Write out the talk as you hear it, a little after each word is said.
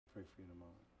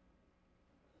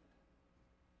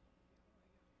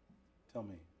Tell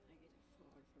me. I get a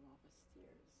fall from off the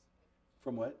stairs.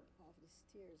 From what? Off the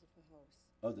stairs of the house.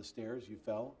 Oh, the stairs, you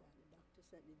fell? And the doctor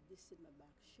said this in my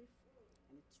back shift,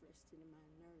 and it's resting in my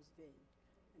nerves vein,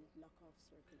 and it lock off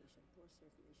circulation, poor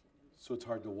circulation. So it's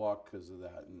hard to walk because of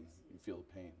that, and you feel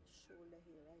pain. Shoulder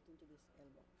here, right into this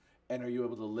elbow. And are you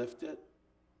able to lift it?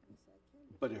 Yes, I can.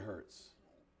 But it hurts.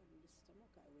 On the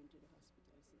stomach, I went to the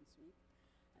hospital since week,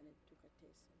 and it took a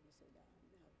test, and they said I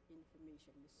have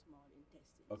inflammation in the small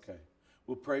intestines. Okay.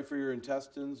 We'll pray for your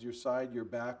intestines, your side, your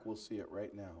back. We'll see it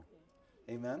right now.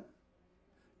 Okay. Amen?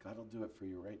 God will do it for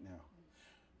you right now.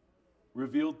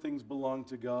 Revealed things belong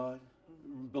to God.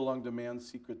 Belong to man.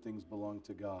 Secret things belong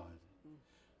to God.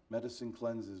 Medicine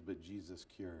cleanses, but Jesus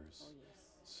cures. Oh, yes.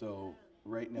 So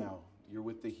right now, you're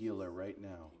with the healer right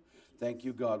now. Thank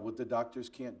you, God. What the doctors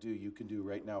can't do, you can do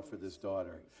right now for this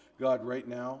daughter. God, right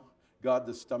now, God,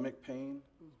 the stomach pain,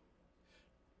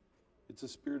 it's a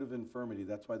spirit of infirmity.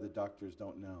 That's why the doctors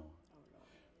don't know.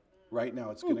 Right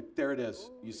now, it's going to, there it is.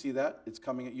 You see that? It's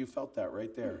coming, you felt that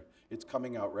right there. It's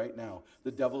coming out right now.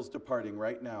 The devil's departing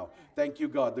right now. Thank you,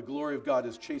 God. The glory of God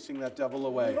is chasing that devil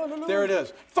away. There it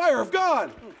is. Fire of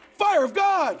God! Fire of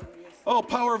God! Oh,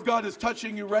 power of God is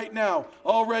touching you right now.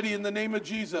 Already in the name of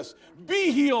Jesus.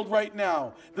 Be healed right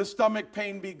now. The stomach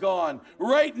pain be gone.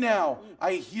 Right now.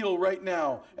 I heal right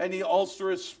now. Any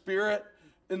ulcerous spirit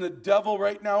in the devil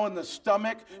right now in the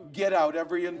stomach, get out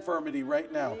every infirmity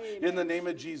right now. In the name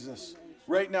of Jesus.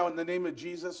 Right now in the name of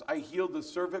Jesus, I heal the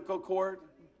cervical cord.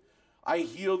 I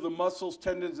heal the muscles,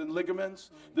 tendons, and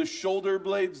ligaments, the shoulder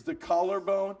blades, the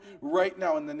collarbone, right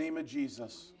now in the name of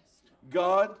Jesus.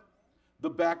 God, the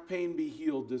back pain be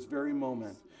healed this very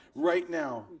moment. Right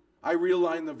now, I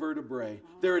realign the vertebrae.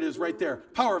 There it is right there.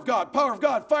 Power of God,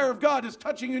 fire of God is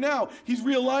touching you now. He's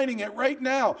realigning it right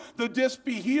now. The disc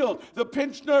be healed. The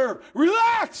pinched nerve,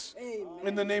 relax. Amen.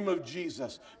 In the name of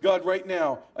Jesus. God, right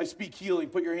now, I speak healing.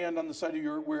 Put your hand on the side of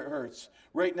your where it hurts.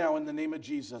 Right now, in the name of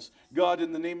Jesus. God,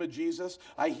 in the name of Jesus,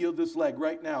 I heal this leg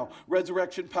right now.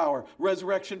 Resurrection power.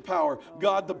 Resurrection power.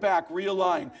 God, the back,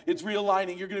 realign. It's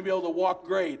realigning. You're going to be able to walk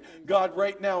great. God,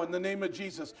 right now, in the name of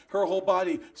Jesus, her whole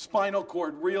body, spinal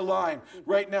cord, realign.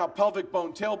 Right now, pelvic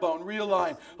bone, tailbone,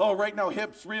 realign. Oh, right now,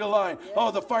 hips, realign.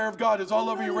 Oh, the fire of God is all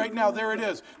over you right now. There it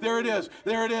is. There it is.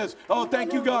 There it is. Oh,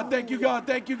 thank you, God. Thank you, God.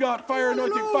 Thank you, God. Fire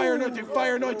anointing, fire anointing,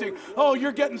 fire anointing. Oh,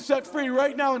 you're getting set free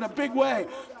right now in a big way.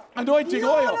 Anointing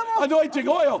oil, anointing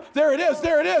oil. There it is,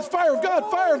 there it is. Fire of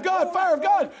God, fire of God, fire of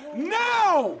God.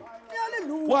 Now!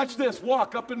 Watch this.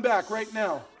 Walk up and back right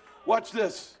now. Watch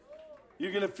this.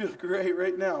 You're going to feel great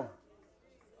right now.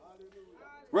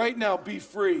 Right now, be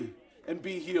free and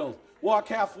be healed. Walk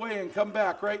halfway and come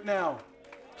back right now.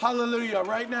 Hallelujah,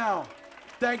 right now.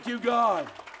 Thank you, God.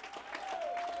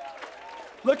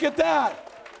 Look at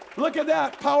that. Look at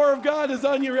that. Power of God is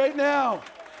on you right now.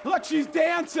 Look, she's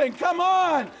dancing. Come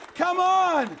on. Come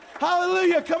on.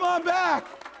 Hallelujah. Come on back.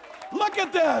 Look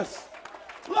at this.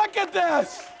 Look at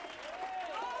this.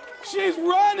 She's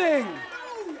running.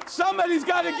 Somebody's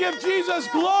got to give Jesus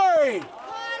glory.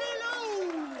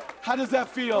 How does that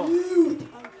feel?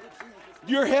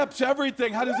 Your hips,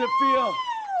 everything. How does it feel?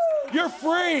 You're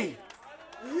free.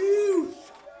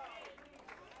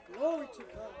 Glory to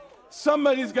God.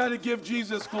 Somebody's got to give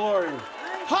Jesus glory.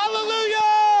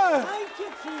 Hallelujah! Thank you,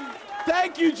 Jesus.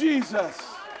 Thank you, Jesus.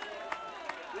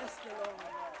 Bless the Lord.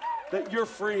 That you're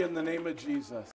free in the name of Jesus.